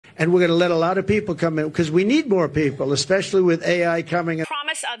And we're going to let a lot of people come in because we need more people, especially with AI coming in.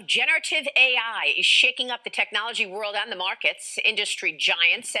 Promise of generative AI is shaking up the technology world and the markets. Industry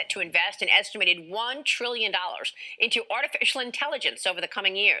giants set to invest an estimated $1 trillion into artificial intelligence over the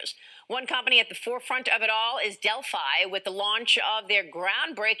coming years. One company at the forefront of it all is Delphi, with the launch of their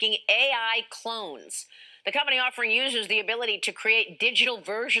groundbreaking AI clones. The company offering users the ability to create digital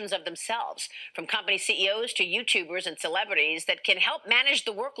versions of themselves, from company CEOs to YouTubers and celebrities, that can help manage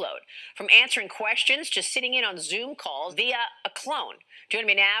the workload, from answering questions to sitting in on Zoom calls via a clone. Joining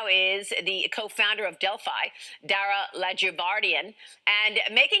me now is the co-founder of Delphi, Dara Lajevardian, and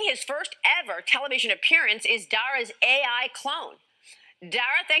making his first ever television appearance is Dara's AI clone.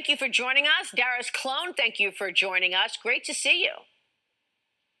 Dara, thank you for joining us. Dara's clone, thank you for joining us. Great to see you.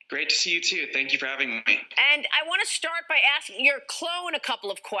 Great to see you too. Thank you for having me. And I want to start by asking your clone a couple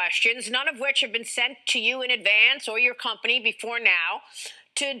of questions, none of which have been sent to you in advance or your company before now.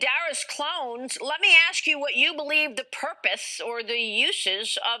 To Dara's clones, let me ask you what you believe the purpose or the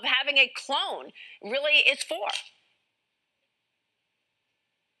uses of having a clone really is for.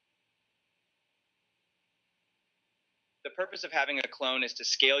 The purpose of having a clone is to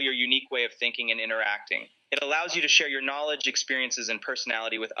scale your unique way of thinking and interacting. It allows you to share your knowledge, experiences, and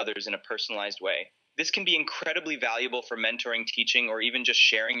personality with others in a personalized way. This can be incredibly valuable for mentoring, teaching, or even just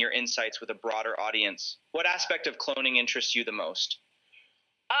sharing your insights with a broader audience. What aspect of cloning interests you the most?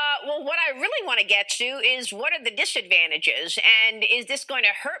 Well, what I really want to get to is, what are the disadvantages, and is this going to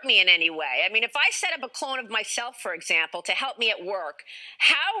hurt me in any way? I mean, if I set up a clone of myself, for example, to help me at work,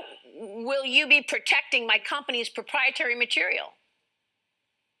 how will you be protecting my company's proprietary material?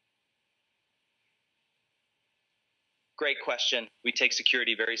 Great question. We take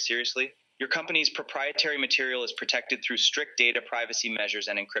security very seriously. Your company's proprietary material is protected through strict data privacy measures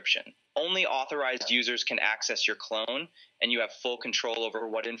and encryption. Only authorized users can access your clone, and you have full control over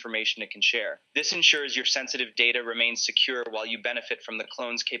what information it can share. This ensures your sensitive data remains secure while you benefit from the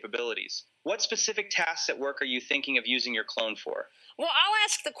clone's capabilities. What specific tasks at work are you thinking of using your clone for? Well, I'll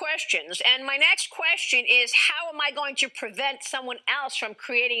ask the questions, and my next question is, how am I going to prevent someone else from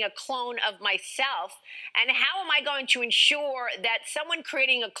creating a clone of myself, and how am I going to ensure that someone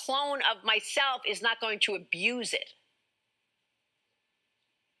creating a clone of myself is not going to abuse it?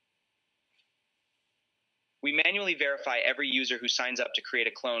 We manually verify every user who signs up to create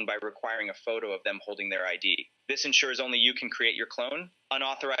a clone by requiring a photo of them holding their ID. This ensures only you can create your clone.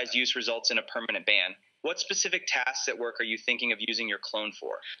 Unauthorized use results in a permanent ban. What specific tasks at work are you thinking of using your clone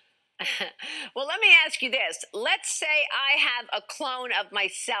for? Well, let me ask you this. Let's say I have a clone of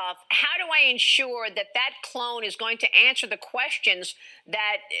myself. How do I ensure that that clone is going to answer the questions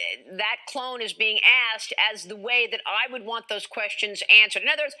that that clone is being asked as the way that I would want those questions answered? In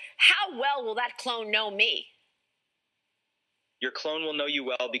other words, how well will that clone know me? Your clone will know you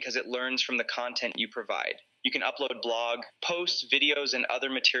well because it learns from the content you provide. You can upload blog, posts, videos, and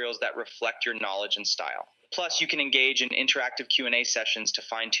other materials that reflect your knowledge and style. Plus, you can engage in interactive Q&A sessions to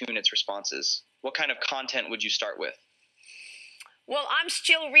fine-tune its responses. What kind of content would you start with? Well, I'm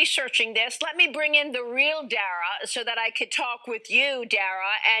still researching this. Let me bring in the real Dara so that I could talk with you,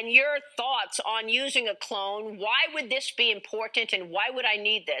 Dara, and your thoughts on using a clone. Why would this be important, and why would I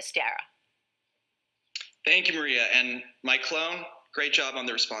need this, Dara? Thank you, Maria. And my clone, great job on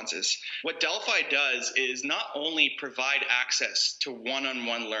the responses. What Delphi does is not only provide access to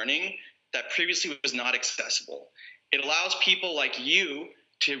one-on-one learning that previously was not accessible. It allows people like you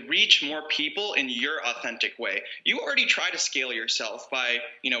to reach more people in your authentic way. You already try to scale yourself by,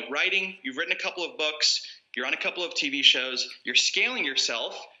 writing. You've written a couple of books. You're on a couple of TV shows. You're scaling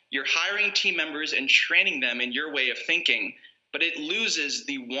yourself. You're hiring team members and training them in your way of thinking. But it loses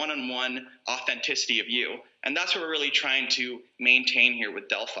the one-on-one authenticity of you. And that's what we're really trying to maintain here with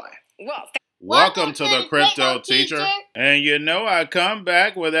Delphi. Welcome to the Cryptoteacher. And I come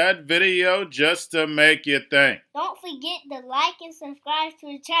back with that video just to make you think. Don't forget to like and subscribe to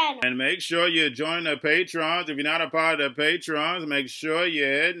the channel. And make sure you join the Patrons. If you're not a part of the Patrons, make sure you're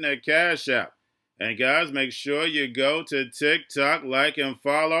hitting the Cash App. And guys, make sure you go to TikTok, like and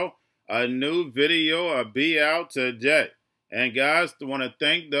follow. A new video will be out today. And guys, I want to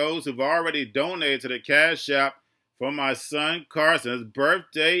thank those who've already donated to the Cash App for my son Carson. His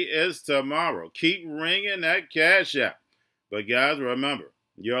birthday is tomorrow. Keep ringing that Cash App. But guys, remember,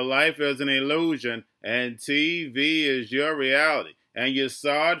 your life is an illusion and TV is your reality. And you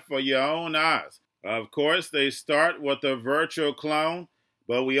saw it for your own eyes. Of course, they start with a virtual clone,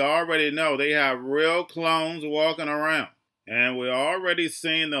 but we already know they have real clones walking around. And we're already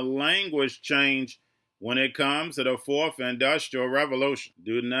seeing the language change when it comes to the fourth industrial revolution.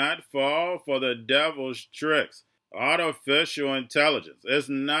 Do not fall for the devil's tricks. Artificial intelligence is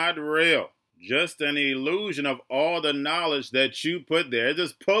not real. Just an illusion of all the knowledge that you put there. It's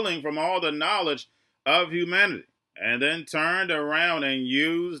just pulling from all the knowledge of humanity and then turned around and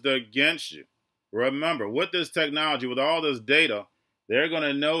used against you. Remember, with this technology, with all this data, they're going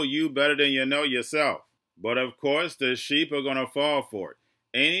to know you better than you know yourself. But of course, the sheep are going to fall for it.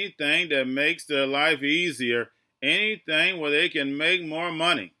 Anything that makes their life easier, anything where they can make more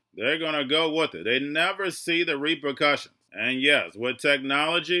money, they're going to go with it. They never see the repercussions. And yes, with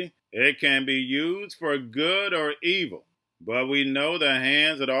technology, it can be used for good or evil. But we know the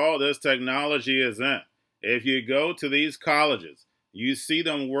hands that all this technology is in. If you go to these colleges, you see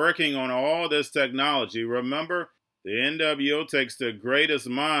them working on all this technology. Remember, the NWO takes the greatest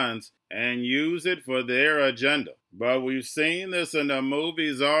minds and use it for their agenda. But we've seen this in the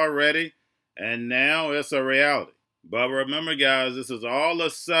movies already, and now it's a reality. But remember, guys, this is all a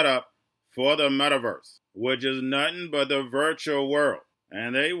setup for the metaverse, which is nothing but the virtual world.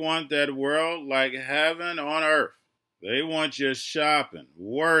 And they want that world like heaven on earth. They want you shopping,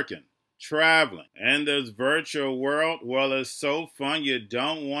 working, traveling. And this virtual world, well, it's so fun you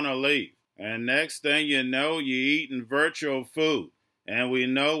don't want to leave. And next thing you know, you're eating virtual food. And we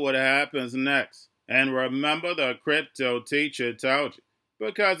know what happens next. And remember, the Cryptoteacher told you.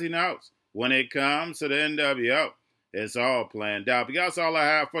 Because he knows when it comes to the NWO, it's all planned out. But that's all I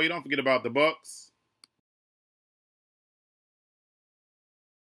have for you. Don't forget about the books.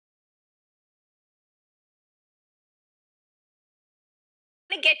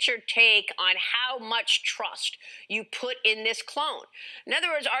 To get your take on how much trust you put in this clone. In other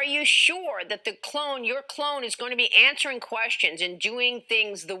words, are you sure that your clone is going to be answering questions and doing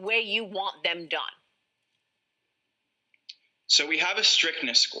things the way you want them done? So we have a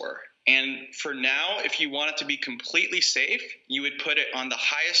strictness score. And for now, if you want it to be completely safe, you would put it on the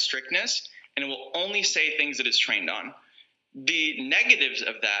highest strictness, and it will only say things that it's trained on. The negatives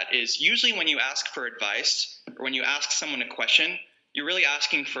of that is usually when you ask for advice or when you ask someone a question, you're really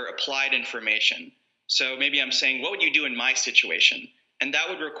asking for applied information. So maybe I'm saying, what would you do in my situation? And that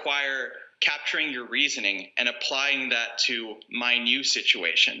would require capturing your reasoning and applying that to my new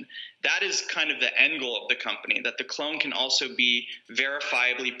situation. That is kind of the end goal of the company, that the clone can also be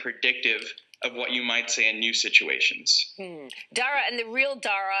verifiably predictive of what you might say in new situations. Dara, and the real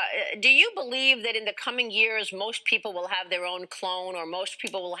Dara, do you believe that in the coming years, most people will have their own clone or most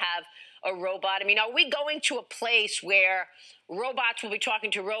people will have a robot? I mean, are we going to a place where robots will be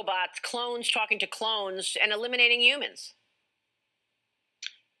talking to robots, clones talking to clones, and eliminating humans?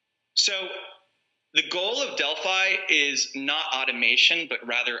 So the goal of Delphi is not automation, but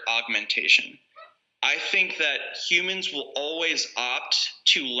rather augmentation. I think that humans will always opt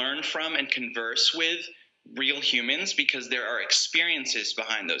to learn from and converse with real humans because there are experiences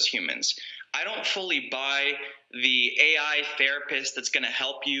behind those humans. I don't fully buy the AI therapist that's going to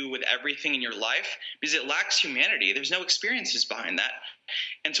help you with everything in your life because it lacks humanity. There's no experiences behind that.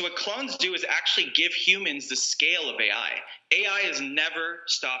 And so what clones do is actually give humans the scale of AI. AI is never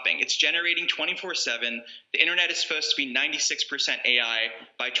stopping. It's generating 24/7. The internet is supposed to be 96% AI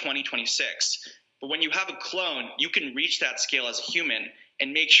by 2026. But when you have a clone, you can reach that scale as a human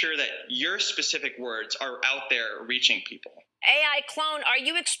and make sure that your specific words are out there reaching people. AI clone, are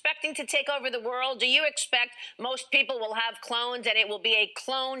you expecting to take over the world? Do you expect most people will have clones and it will be a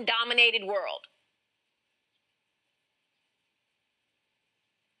clone-dominated world?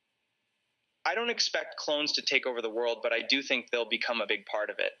 I don't expect clones to take over the world, but I do think they'll become a big part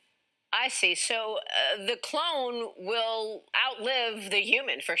of it. I see. So the clone will outlive the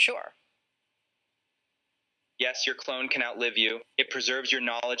human for sure. Yes, your clone can outlive you. It preserves your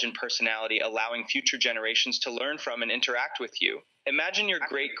knowledge and personality, allowing future generations to learn from and interact with you. Imagine your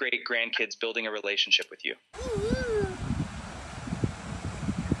great-great-grandkids building a relationship with you.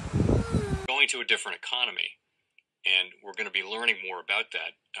 Going to a different economy, and we're going to be learning more about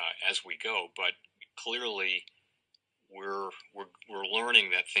that as we go. But clearly, we're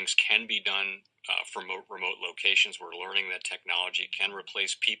learning that things can be done from remote locations. We're learning that technology can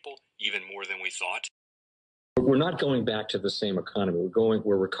replace people even more than we thought. We're not going back to the same economy.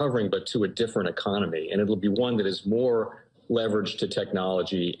 We're recovering, but to a different economy, and it'll be one that is more leveraged to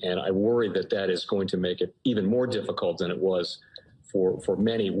technology. And I worry that that is going to make it even more difficult than it was for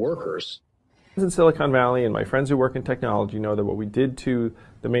many workers. In Silicon Valley, and my friends who work in technology know that what we did to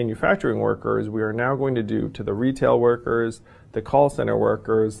the manufacturing workers, we are now going to do to the retail workers, the call center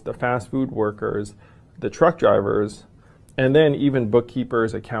workers, the fast food workers, the truck drivers, and then even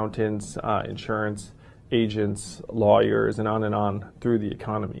bookkeepers, accountants, insurance agents, lawyers, and on through the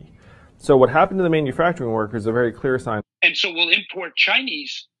economy. So what happened to the manufacturing workers is a very clear sign. And so we'll import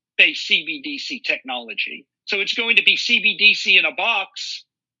Chinese-based CBDC technology So it's going to be CBDC in a box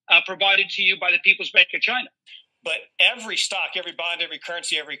provided to you by the People's Bank of China. But every stock, every bond, every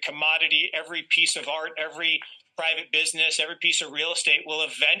currency, every commodity, every piece of art, every private business, every piece of real estate will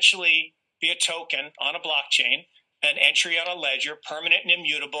eventually be a token on a blockchain, an entry on a ledger, permanent and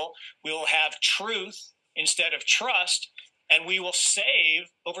immutable. We will have truth instead of trust, and we will save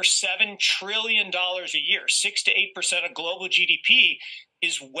over $7 trillion a year. 6 to 8% of global GDP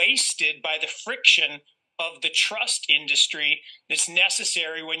is wasted by the friction of the trust industry that's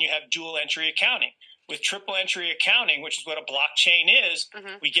necessary when you have dual entry accounting. With triple entry accounting, which is what a blockchain is,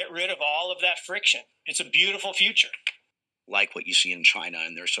 we get rid of all of that friction. It's a beautiful future. Like what you see in China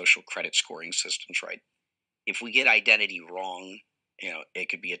and their social credit scoring systems, right? If we get identity wrong, it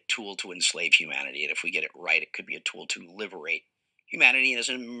could be a tool to enslave humanity. And if we get it right, it could be a tool to liberate humanity. And as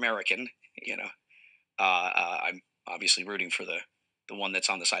an American, I'm obviously rooting for the one that's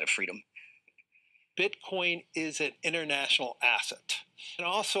on the side of freedom. Bitcoin is an international asset. And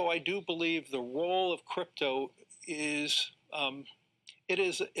also, I do believe the role of crypto is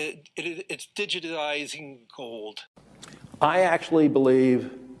it's digitizing gold. I actually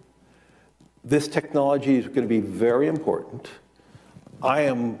believe this technology is going to be very important.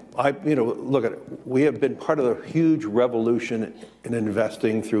 Look at it. We have been part of the huge revolution in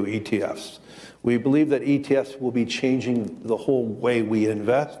investing through ETFs. We believe that ETFs will be changing the whole way we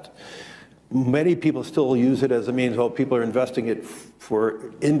invest. Many people still use it as a means, people are investing it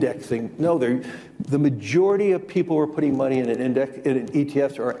for indexing. No, the majority of people who are putting money in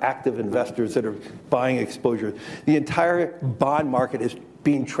ETFs are active investors that are buying exposure. The entire bond market is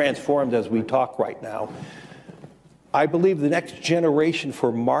being transformed as we talk right now. I believe the next generation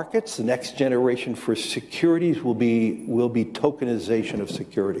for markets, the next generation for securities will be tokenization of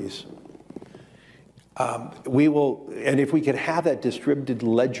securities. And if we could have that distributed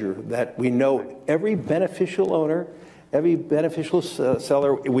ledger that we know every beneficial owner, every beneficial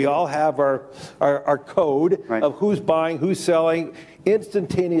seller, we all have our code of who's buying, who's selling,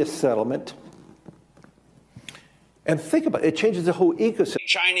 instantaneous settlement. And think about it, it changes the whole ecosystem.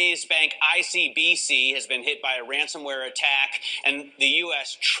 Chinese bank ICBC has been hit by a ransomware attack, and the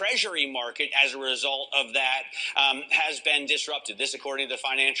U.S. Treasury market, as a result of that, has been disrupted. This, according to the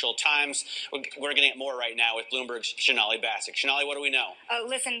Financial Times. We're getting at more right now with Bloomberg's Shonali Bassick. Shonali, what do we know?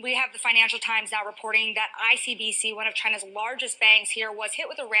 Listen, we have the Financial Times now reporting that ICBC, one of China's largest banks here, was hit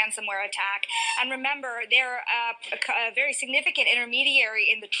with a ransomware attack. And remember, they're a very significant intermediary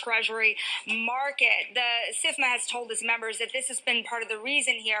in the Treasury market. The SIFMA has told its members that this has been part of the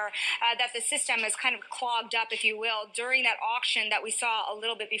reason here that the system is kind of clogged up, if you will, during that auction that we saw a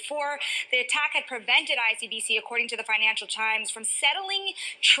little bit before. The attack had prevented ICBC, according to the Financial Times, from settling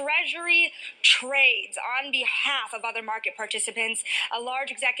Treasury trades on behalf of other market participants. A large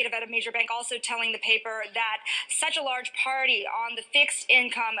executive at a major bank also telling the paper that such a large party on the fixed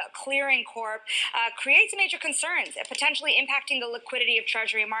income clearing corp creates major concerns, potentially impacting the liquidity of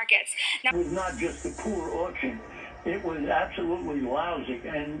Treasury markets. Now, it was not just a poor auction. It was absolutely lousy,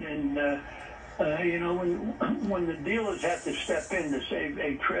 and when the dealers have to step in to save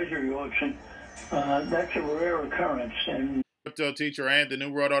a treasury auction, that's a rare occurrence. And Cryptoteacher and the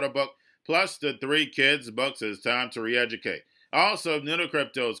new World Order book, plus the 3 kids books. It's time to re-educate. Also, new to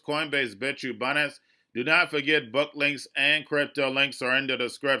cryptos, Coinbase, Bitrue, Binance. Do not forget book links and crypto links are in the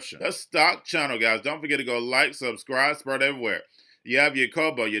description. The stock channel, guys. Don't forget to go like, subscribe, spread everywhere. You have your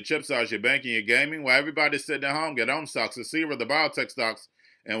Kobo, your chip stocks, your banking, your gaming. While everybody's sitting at home, get on stocks, the Seaver, the biotech stocks.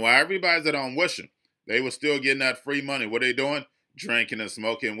 And while everybody's at home wishing, they were still getting that free money. What are they doing? Drinking and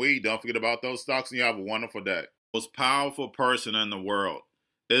smoking weed. Don't forget about those stocks, and you have a wonderful day. The most powerful person in the world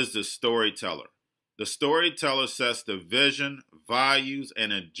is the storyteller. The storyteller sets the vision, values,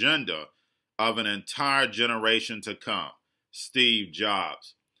 and agenda of an entire generation to come. Steve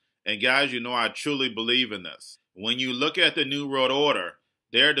Jobs. And guys, I truly believe in this. When you look at the New World Order,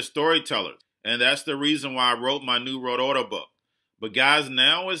 they're the storytellers. And that's the reason why I wrote my New World Order book. But guys,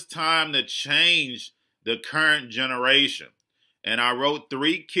 now it's time to change the current generation. And I wrote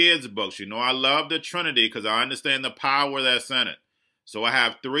 3 kids books. I love the Trinity because I understand the power that's in it. So I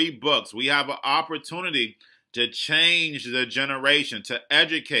have 3 books. We have an opportunity to change the generation, to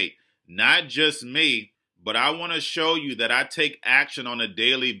educate, not just me, but I want to show you that I take action on a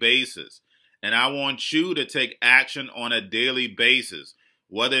daily basis. And I want you to take action on a daily basis.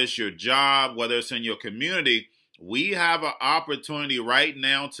 Whether it's your job, whether it's in your community, we have an opportunity right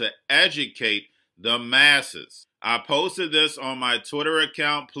now to educate the masses. I posted this on my Twitter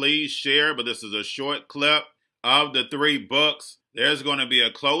account. Please share, but this is a short clip of the 3 books. There's going to be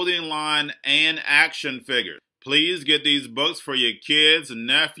a clothing line and action figures. Please get these books for your kids,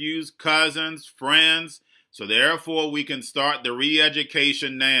 nephews, cousins, friends, So therefore, we can start the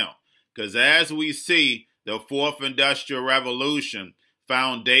re-education now. Because as we see, the fourth industrial revolution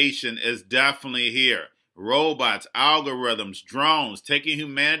foundation is definitely here. Robots, algorithms, drones, taking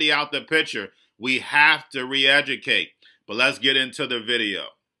humanity out the picture. We have to re-educate. But let's get into the video.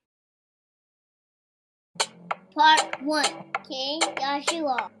 Part 1. King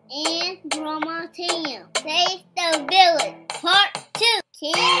Joshua and Grandma Tam save the village. Part 2.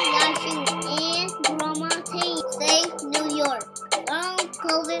 King Joshua and Grandma Tam save New York from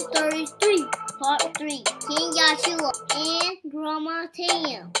COVID-33. Part 3. King Joshua and Grandma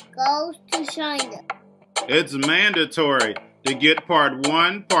Tam goes to China. It's mandatory to get part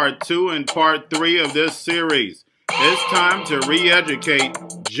 1, part 2, and part 3 of this series. It's time to re-educate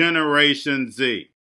Generation Z.